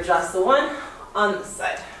forward, Virabhajasana 1 on this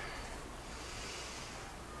side.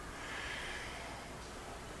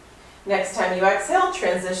 Next time you exhale,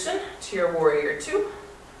 transition to your warrior 2.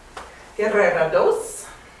 Guerrera dos.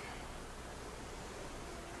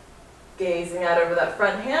 Gazing out over that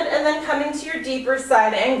front hand and then coming to your deeper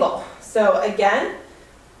side angle. So again,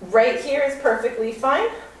 right here is perfectly fine.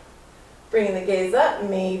 Bringing the gaze up,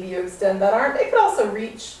 maybe you extend that arm. It could also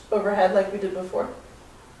reach overhead like we did before.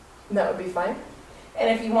 And that would be fine. And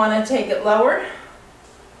if you want to take it lower,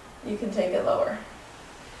 you can take it lower.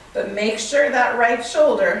 But make sure that right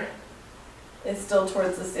shoulder is still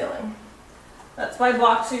towards the ceiling. That's my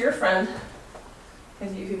block to your friend,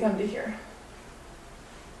 because you could come to here.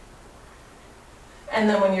 And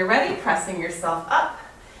then when you're ready, pressing yourself up,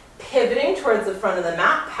 pivoting towards the front of the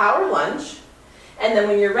mat, power lunge. And then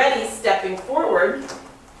when you're ready, stepping forward,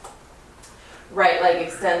 right leg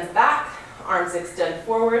extends back, arms extend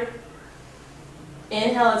forward.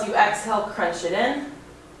 Inhale as you exhale, crunch it in.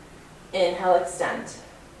 Inhale, extend.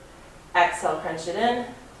 Exhale, crunch it in.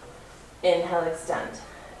 Inhale, extend.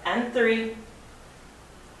 And 3.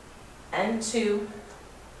 And 2.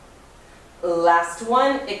 Last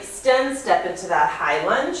 1, extend, step into that high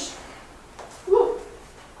lunge. Woo,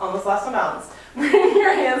 almost lost my balance. Bring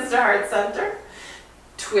your hands to heart center.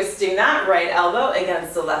 Twisting that right elbow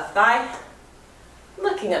against the left thigh.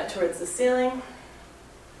 Looking up towards the ceiling.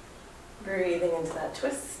 Breathing into that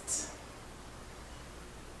twist.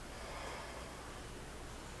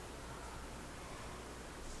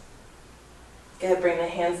 Good, bring the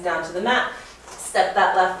hands down to the mat. Step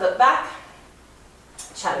that left foot back.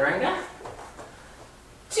 Chaturanga.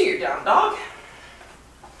 To your down dog.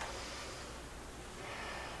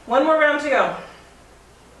 One more round to go.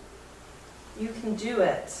 You can do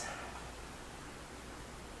it.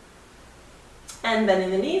 And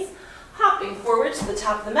bending the knees, hopping forward to the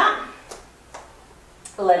top of the mat,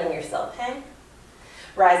 letting yourself hang.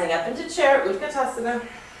 Rising up into chair, Utkatasana.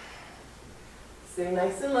 Sitting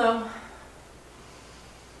nice and low.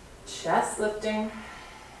 Chest lifting.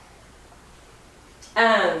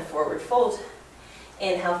 And forward fold.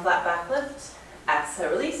 Inhale, flat back lift.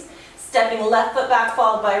 Exhale, release. Stepping left foot back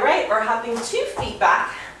followed by right, or hopping 2 feet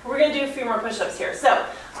back. We're going to do a few more push-ups here. So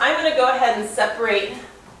I'm going to go ahead and separate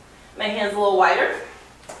my hands a little wider.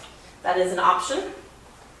 That is an option.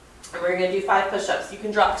 And we're going to do 5 push-ups. You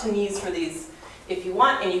can drop to knees for these if you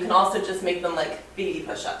want, and you can also just make them like baby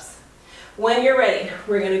push-ups. When you're ready,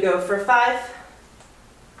 we're going to go for 5,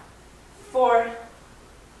 4,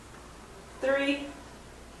 3,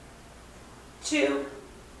 2,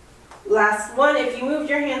 last 1. If you moved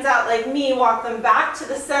your hands out like me, walk them back to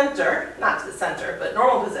the center, not to the center, but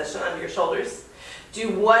normal position under your shoulders.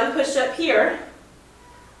 Do 1 push-up here.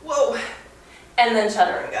 Whoa. And then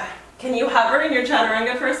chaturanga. Can you hover in your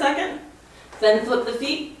chaturanga for a second? Then flip the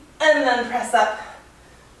feet, and then press up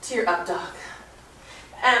to your up dog.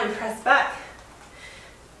 And press back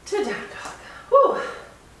to down dog. Whew.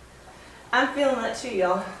 I'm feeling that too,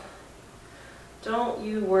 y'all. Don't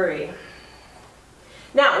you worry.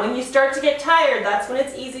 Now, when you start to get tired, that's when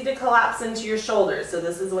it's easy to collapse into your shoulders. So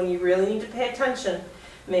this is when you really need to pay attention.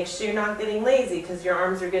 Make sure you're not getting lazy because your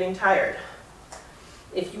arms are getting tired.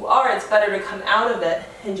 If you are, it's better to come out of it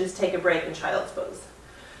and just take a break in child's pose.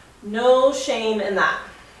 No shame in that.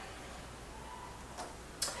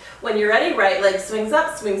 When you're ready, right leg swings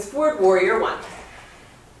up, swings forward, warrior 1.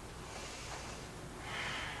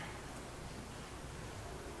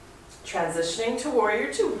 Transitioning to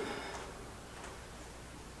warrior 2.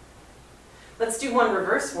 Let's do 1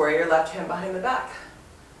 reverse warrior, left hand behind the back.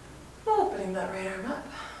 Bring that right arm up.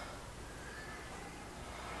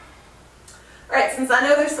 All right, since I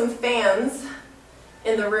know there's some fans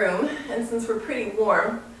in the room, and since we're pretty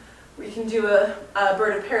warm, we can do a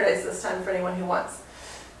bird of paradise this time for anyone who wants.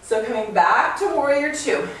 So coming back to warrior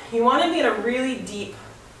two. You want to be in a really deep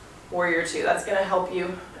warrior two. That's going to help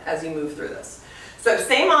you as you move through this. So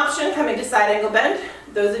same option, coming to side angle bend.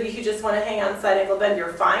 Those of you who just want to hang on side angle bend,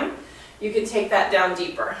 you're fine. You can take that down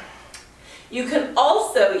deeper. You can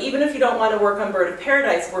also, even if you don't want to work on bird of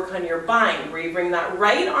paradise, work on your bind, where you bring that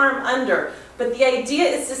right arm under. But the idea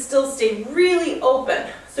is to still stay really open.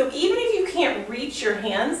 So even if you can't reach your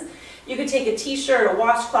hands, you could take a t-shirt, a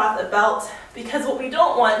washcloth, a belt, because what we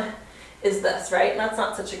don't want is this, right? And that's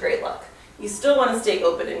not such a great look. You still want to stay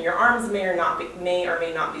open, and your arms may or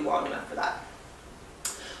may not be long enough for that.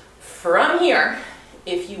 From here,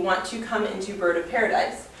 if you want to come into bird of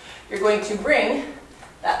paradise, you're going to bring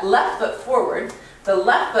that left foot forward. The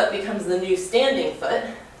left foot becomes the new standing foot.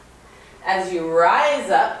 As you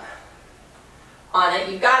rise up on it,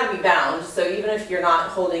 you've got to be bound. So even if you're not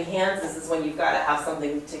holding hands, this is when you've got to have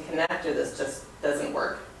something to connect, or this just doesn't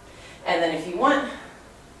work. And then if you want,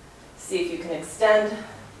 see if you can extend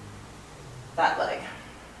that leg.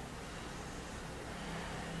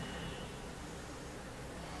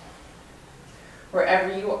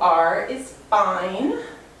 Wherever you are is fine.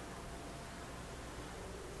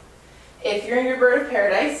 If you're in your bird of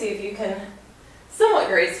paradise, see if you can somewhat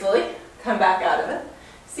gracefully come back out of it.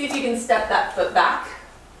 See if you can step that foot back.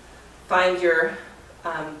 Find your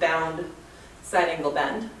bound side angle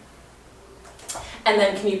bend. And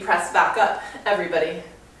then can you press back up, everybody,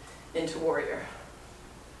 into warrior.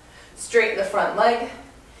 Straighten the front leg.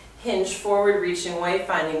 Hinge forward, reaching away,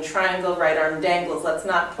 finding triangle, right arm dangles. Let's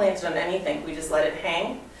not plant it on anything. We just let it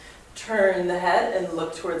hang. Turn the head and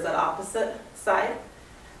look towards that opposite side.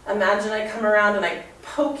 Imagine I come around and I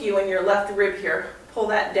poke you in your left rib here. Pull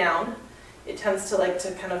that down. It tends to like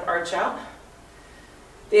to kind of arch out.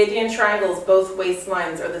 The idea in triangles, both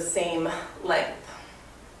waistlines are the same length.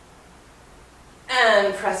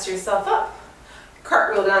 And press yourself up.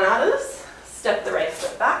 Cartwheel down out of this. Step the right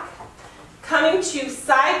foot back. Coming to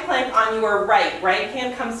side plank on your right. Right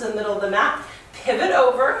hand comes to the middle of the mat. Pivot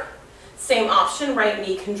over. Same option, right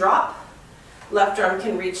knee can drop. Left arm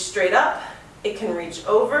can reach straight up. It can reach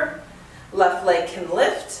over. Left leg can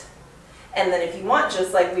lift. And then if you want,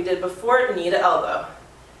 just like we did before, knee to elbow.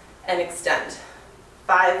 And extend.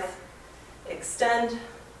 5, extend.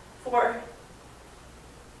 4,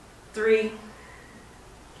 3,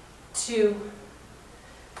 2,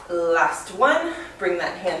 last one. Bring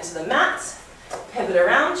that hand to the mat. Pivot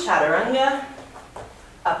around, chaturanga,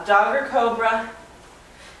 up dog or cobra,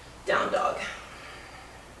 down dog.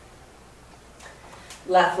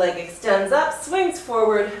 Left leg extends up, swings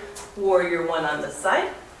forward, warrior one on this side.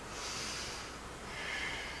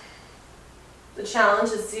 The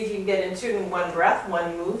challenge is see if you can get into it in one breath,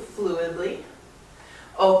 one move, fluidly.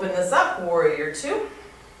 Open this up, warrior two.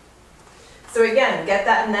 So again, get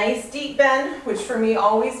that nice deep bend, which for me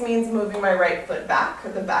always means moving my right foot back,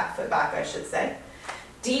 or the back foot back, I should say.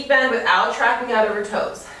 Deep bend without tracking out over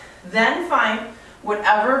toes. Then find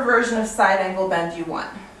whatever version of side angle bend you want.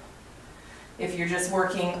 If you're just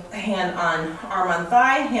working hand on arm on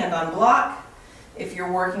thigh, hand on block. If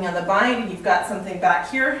you're working on the bind and you've got something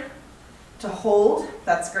back here to hold,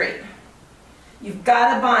 that's great. You've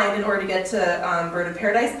got to bind in order to get to bird of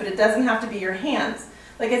paradise, but it doesn't have to be your hands.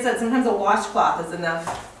 Like I said, sometimes a washcloth is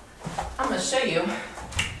enough. I'm going to show you.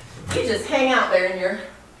 You just hang out there in your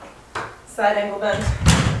side angle bend.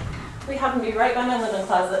 We happen to be right by my linen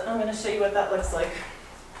closet. I'm going to show you what that looks like.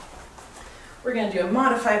 We're going to do a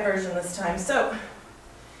modified version this time. So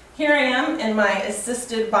here I am in my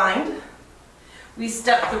assisted bind. We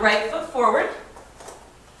step the right foot forward.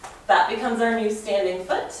 That becomes our new standing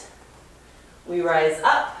foot. We rise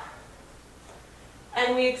up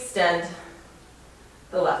and we extend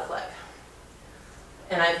the left leg.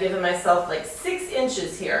 And I've given myself like 6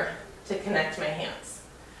 inches here to connect my hands,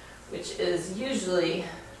 which is usually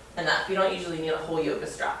enough. You don't usually need a whole yoga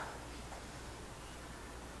strap.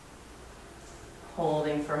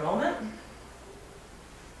 Holding for a moment,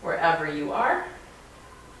 wherever you are.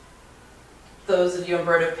 Those of you in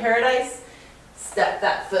bird of paradise, step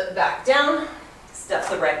that foot back down, step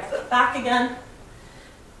the right foot back again.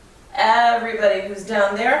 Everybody who's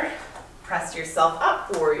down there, press yourself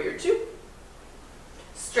up, warrior two.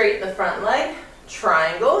 Straighten the front leg,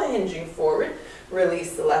 triangle, hinging forward.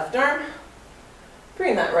 Release the left arm.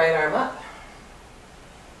 Bring that right arm up.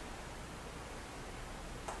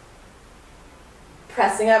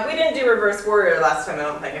 Pressing up. We didn't do reverse warrior last time, I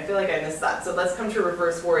don't think. I feel like I missed that. So let's come to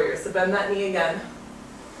reverse warrior. So bend that knee again.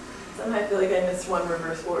 Somehow I feel like I missed one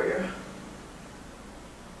reverse warrior.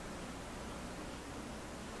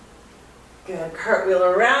 Good, cartwheel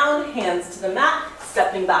around, hands to the mat,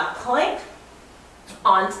 stepping back plank,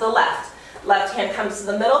 onto the left. Left hand comes to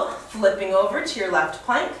the middle, flipping over to your left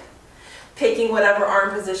plank, picking whatever arm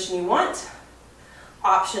position you want.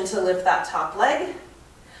 Option to lift that top leg.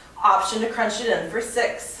 Option to crunch it in for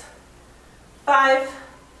 6, 5,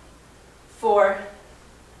 4,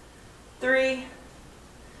 3,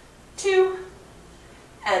 2,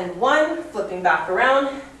 and 1. Flipping back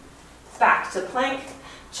around, back to plank.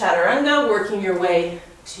 Chaturanga, working your way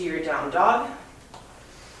to your down dog.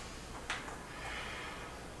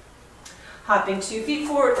 Hopping 2 feet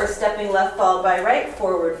forward or stepping left followed by right,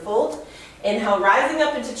 forward fold. Inhale, rising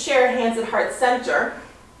up into chair, hands at heart center.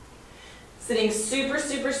 Sitting super,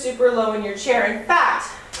 super, super low in your chair. In fact,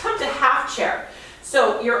 come to half chair.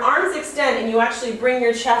 So your arms extend and you actually bring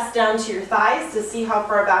your chest down to your thighs to see how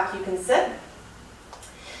far back you can sit.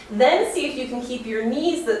 Then see if you can keep your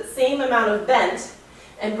knees the same amount of bent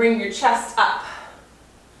and bring your chest up.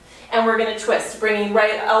 And we're going to twist, bringing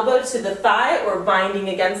right elbow to the thigh or binding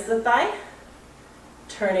against the thigh.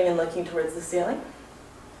 Turning and looking towards the ceiling.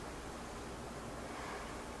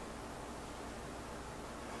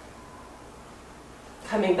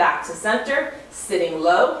 Coming back to center, sitting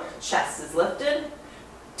low, chest is lifted,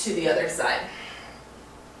 to the other side.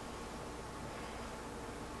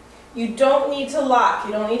 You don't need to lock,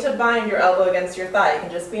 you don't need to bind your elbow against your thigh, you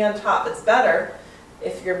can just be on top. It's better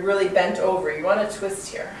if you're really bent over. You want to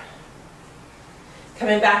twist here.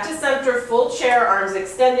 Coming back to center, full chair, arms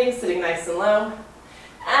extending, sitting nice and low.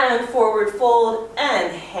 And forward fold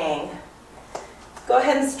and hang. Go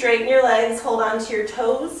ahead and straighten your legs, hold on to your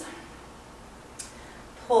toes.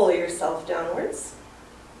 Pull yourself downwards.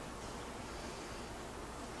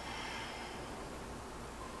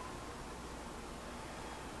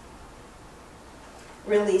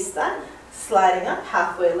 Release that, sliding up,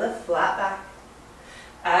 halfway lift, flat back.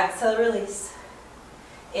 Exhale, release.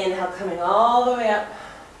 Inhale, coming all the way up.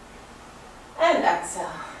 And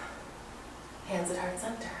exhale. Hands at heart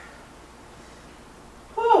center.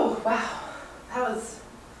 Oh, wow. That was,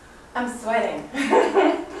 I'm sweating.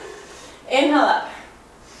 Inhale up.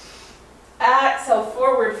 Exhale,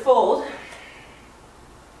 forward fold.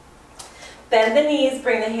 Bend the knees,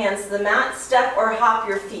 bring the hands to the mat, step or hop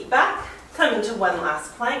your feet back. Come into one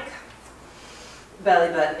last plank.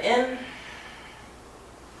 Belly button in.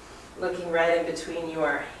 Looking right in between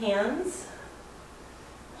your hands.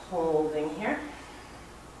 Holding here.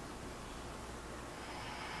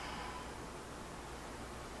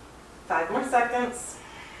 Five more seconds.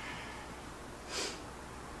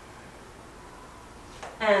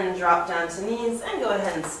 And drop down to knees and go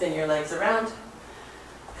ahead and spin your legs around.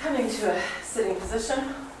 Coming to a sitting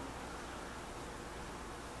position.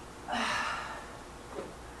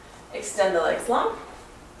 Extend the legs long.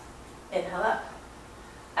 Inhale up.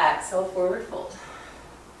 Exhale, forward fold.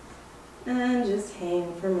 And just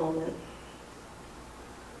hang for a moment.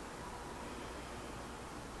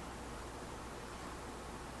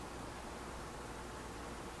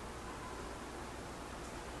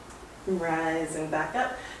 Rising back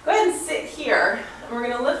up. Go ahead and sit here. And we're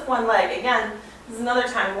going to lift one leg. Again, this is another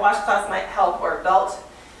time washcloth might help, or a belt.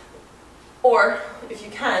 Or, if you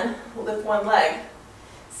can, lift one leg.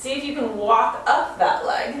 See if you can walk up that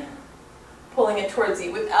leg, pulling it towards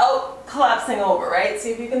you without collapsing over, right? See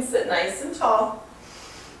if you can sit nice and tall.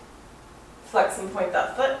 Flex and point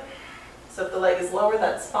that foot. So if the leg is lower,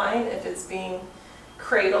 that's fine. If it's being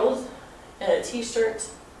cradled in a t-shirt,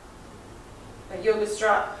 a yoga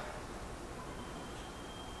strap,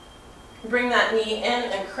 bring that knee in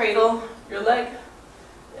and cradle your leg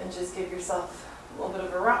and just give yourself a little bit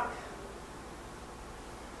of a rock.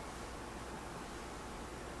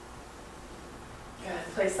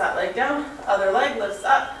 Good. Place that leg down, other leg lifts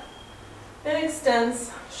up and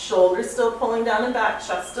extends, shoulders still pulling down and back,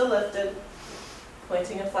 chest still lifted,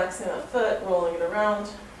 pointing and flexing that foot, rolling it around.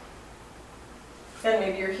 Again,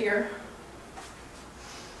 maybe you're here.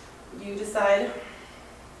 You decide.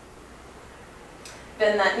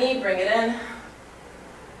 Bend that knee, bring it in,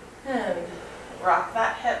 and rock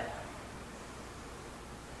that hip.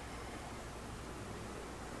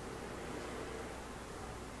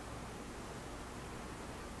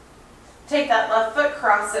 Take that left foot,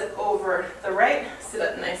 cross it over the right, sit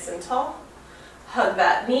up nice and tall. Hug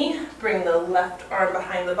that knee, bring the left arm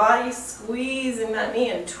behind the body, squeezing that knee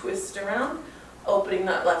and twist around, opening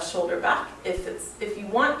that left shoulder back. If you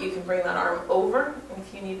want, you can bring that arm over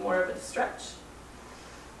if you need more of a stretch.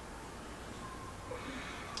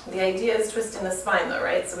 The idea is twisting the spine though,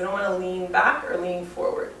 right? So we don't want to lean back or lean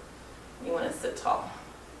forward. You want to sit tall.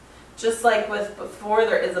 Just like with before,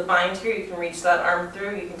 there is a bind here. You can reach that arm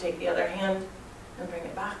through. You can take the other hand and bring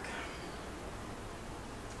it back.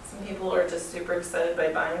 Some people are just super excited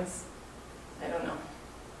by binds. I don't know.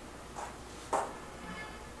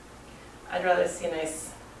 I'd rather see a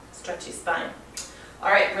nice stretchy spine. All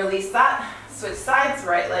right, release that. Switch sides,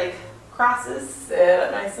 right leg crosses, sit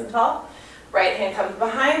up nice and tall. Right hand comes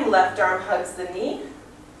behind, left arm hugs the knee.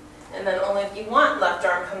 And then only if you want, left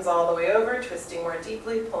arm comes all the way over, twisting more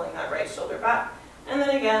deeply, pulling that right shoulder back. And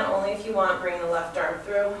then again, only if you want, bring the left arm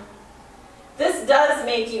through. This does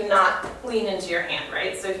make you not lean into your hand,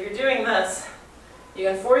 right? So if you're doing this, you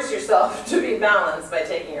can force yourself to be balanced by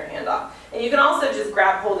taking your hand off. And you can also just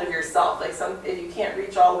grab hold of yourself. Like if you can't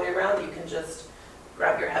reach all the way around, you can just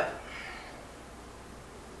grab your hip.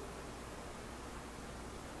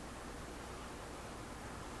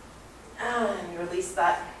 And release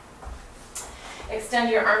that.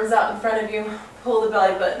 Extend your arms out in front of you, pull the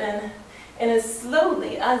belly button in, and as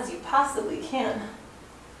slowly as you possibly can,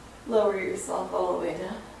 lower yourself all the way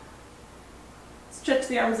down. Stretch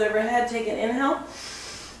the arms overhead, take an inhale.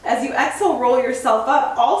 As you exhale, roll yourself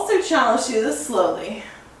up. Also challenge you this slowly.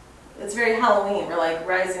 It's very Halloween, we're like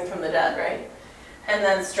rising from the dead, right? And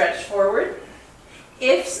then stretch forward.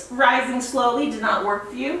 If rising slowly did not work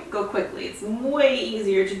for you, go quickly. It's way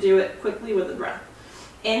easier to do it quickly with a breath.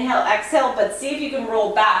 Inhale, exhale, but see if you can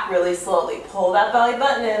roll back really slowly. Pull that belly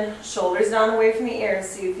button in, shoulders down away from the ears.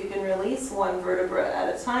 See if you can release one vertebra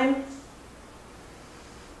at a time.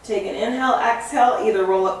 Take an inhale, exhale, either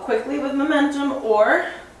roll up quickly with momentum or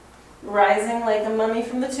rising like a mummy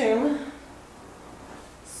from the tomb.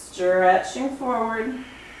 Stretching forward.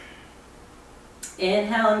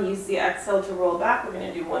 Inhale and use the exhale to roll back. We're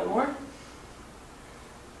going to do one more.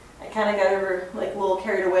 I kind of got a little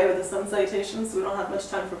carried away with the sun salutations, so we don't have much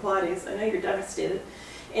time for Pilates. I know you're devastated.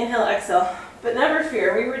 Inhale, exhale. But never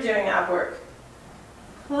fear, we were doing ab work.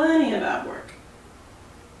 Plenty of ab work.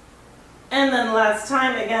 And then last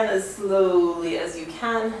time, again, as slowly as you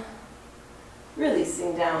can,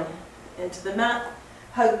 releasing down into the mat.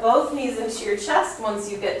 Hug both knees into your chest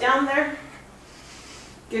once you get down there.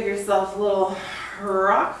 Give yourself a little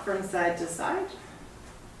rock from side to side.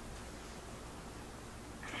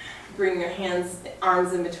 Bring your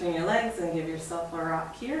arms in between your legs and give yourself a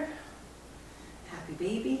rock here. Happy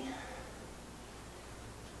baby.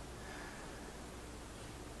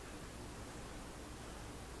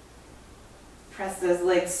 Press those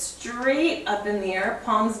legs straight up in the air,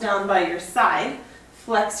 palms down by your side.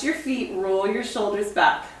 Flex your feet, roll your shoulders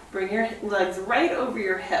back. Bring your legs right over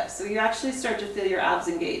your hips, so you actually start to feel your abs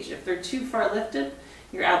engage. If they're too far lifted,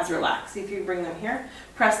 your abs relax. See if you bring them here.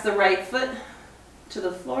 Press the right foot to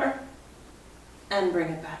the floor and bring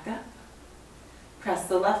it back up. Press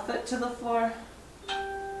the left foot to the floor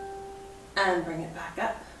and bring it back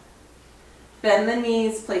up. Bend the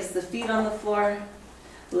knees, place the feet on the floor,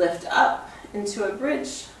 lift up into a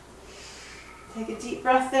bridge. Take a deep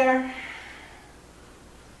breath there.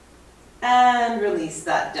 And release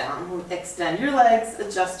that down. Extend your legs,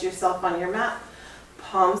 adjust yourself on your mat.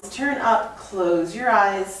 Palms turn up, close your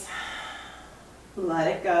eyes. Let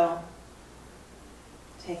it go.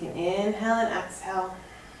 Take an inhale and exhale.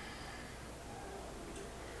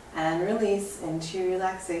 And release into your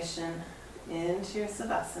relaxation, into your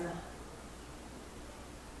Savasana.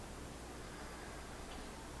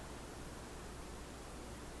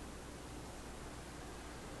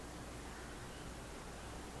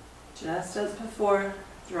 Just as before,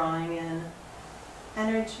 drawing in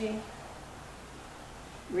energy,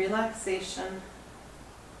 relaxation,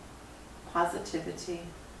 positivity.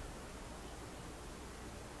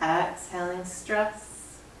 Exhaling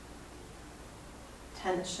stress,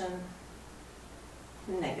 tension,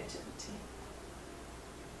 negativity.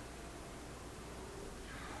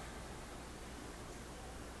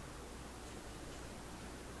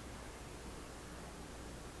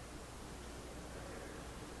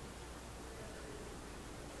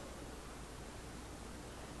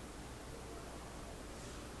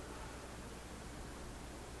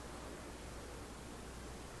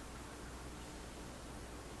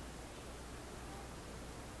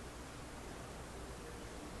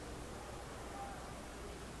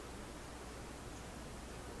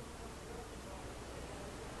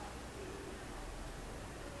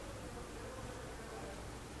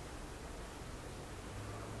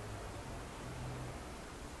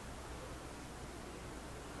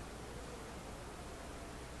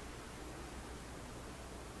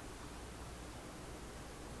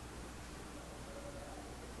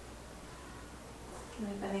 And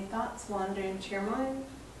if any thoughts wander into your mind,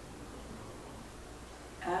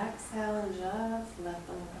 exhale and just let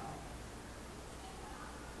them go.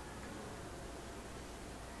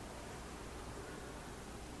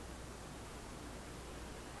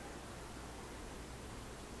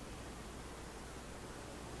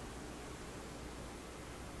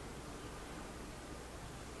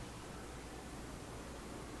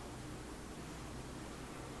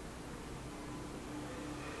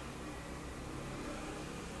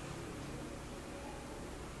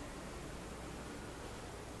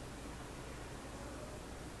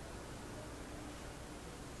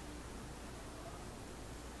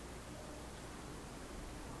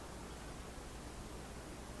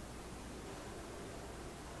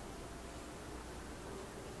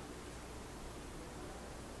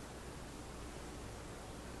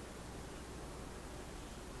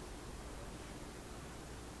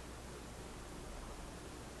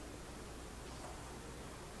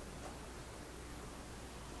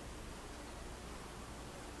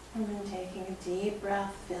 And then taking a deep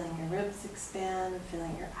breath, feeling your ribs expand,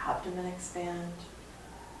 feeling your abdomen expand.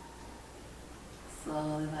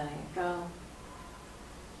 Slowly letting it go.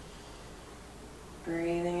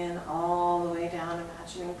 Breathing in all the way down,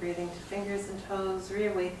 imagining breathing to fingers and toes,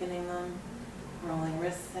 reawakening them, rolling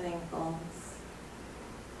wrists and ankles.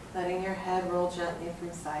 Letting your head roll gently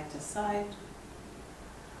from side to side.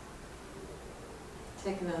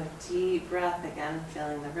 Take another deep breath, again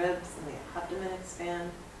feeling the ribs and the abdomen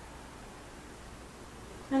expand.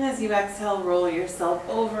 And as you exhale, roll yourself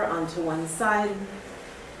over onto one side,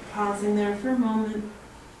 pausing there for a moment.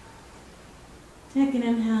 Take an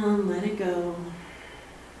inhale and let it go.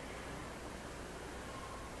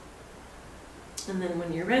 And then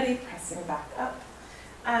when you're ready, pressing back up.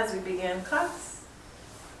 As we began class,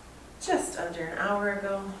 just under an hour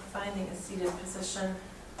ago, finding a seated position,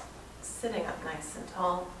 sitting up nice and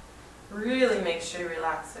tall. Really make sure you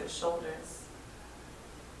relax those shoulders.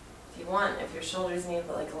 If you want, if your shoulders need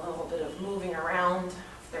like a little bit of moving around,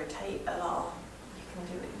 if they're tight at all, you can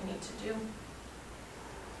do what you need to do.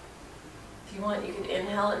 If you want, you could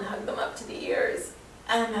inhale and hug them up to the ears,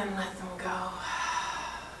 and then let them go.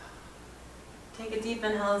 Take a deep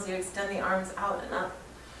inhale as you extend the arms out and up.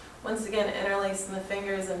 Once again, interlacing the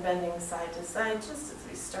fingers and bending side to side, just as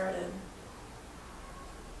we started.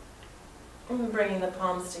 And bringing the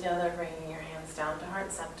palms together, bringing your hands down to heart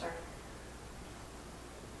center.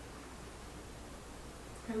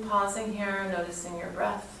 And pausing here, noticing your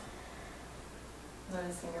breath,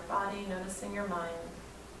 noticing your body, noticing your mind.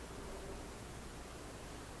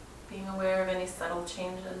 Being aware of any subtle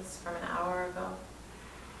changes from an hour ago.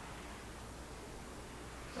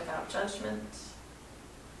 Without judgment,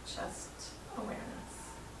 just awareness.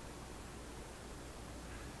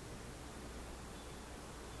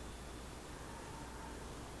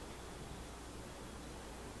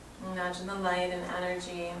 Imagine the light and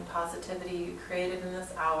energy and positivity you created in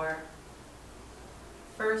this hour.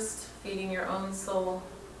 First, feeding your own soul,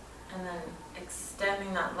 and then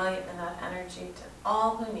extending that light and that energy to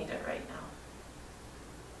all who need it right now.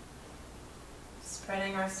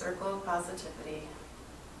 Spreading our circle of positivity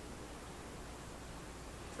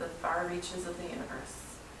to the far reaches of the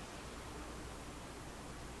universe.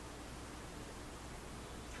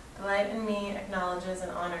 The light in me acknowledges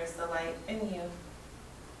and honors the light in you.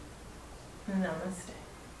 Namaste.